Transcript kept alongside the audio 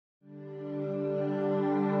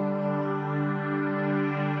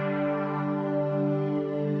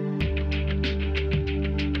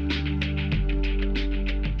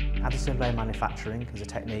manufacturing is a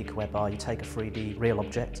technique whereby you take a 3D real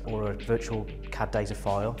object or a virtual CAD data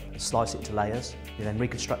file, slice it into layers. You then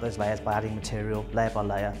reconstruct those layers by adding material layer by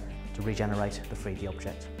layer to regenerate the 3D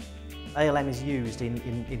object. ALM is used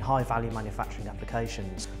in high-value manufacturing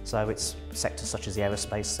applications, so it's sectors such as the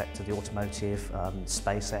aerospace sector, the automotive,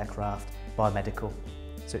 space aircraft, biomedical.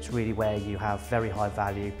 So it's really where you have very high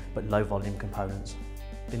value but low volume components.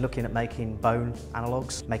 Been looking at making bone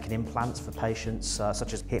analogues, making implants for patients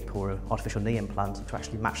such as hip or an artificial knee implant to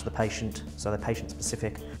actually match the patient, so they're patient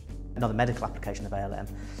specific. Another medical application of ALM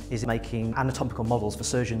is making anatomical models for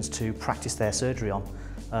surgeons to practice their surgery on.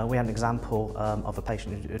 We had an example of a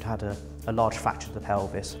patient who'd had a large fracture of the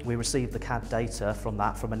pelvis. We received the CAD data from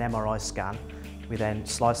an MRI scan. We then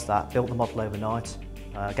sliced that, built the model overnight,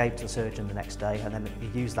 gave it to the surgeon the next day, and then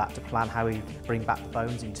he used that to plan how he'd bring back the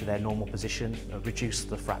bones into their normal position, reduce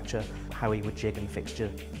the fracture, how he would jig and fixture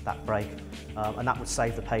that break. And that would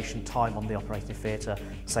save the patient time on the operating theatre,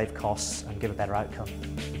 save costs and give a better outcome.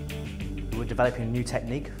 We're developing a new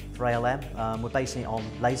technique for ALM. We're basing it on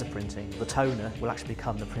laser printing. The toner will actually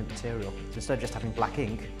become the print material. So instead of just having black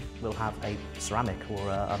ink, we'll have a ceramic or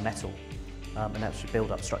a metal, and actually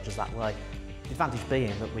build up structures that way. The advantage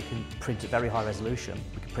being that we can print at very high resolution,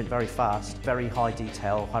 we can print very fast, very high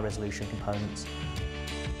detail, high resolution components.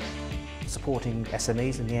 Supporting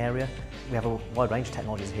SMEs in the area, we have a wide range of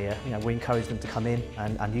technologies here. We encourage them to come in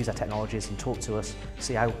and use our technologies and talk to us,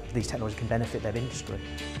 see how these technologies can benefit their industry.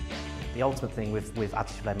 The ultimate thing with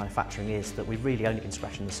additive layer manufacturing is that we've really only been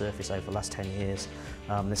scratching the surface over the last 10 years.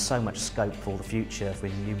 There's so much scope for the future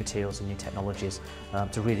with new materials and new technologies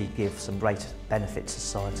to really give some great benefit to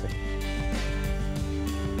society.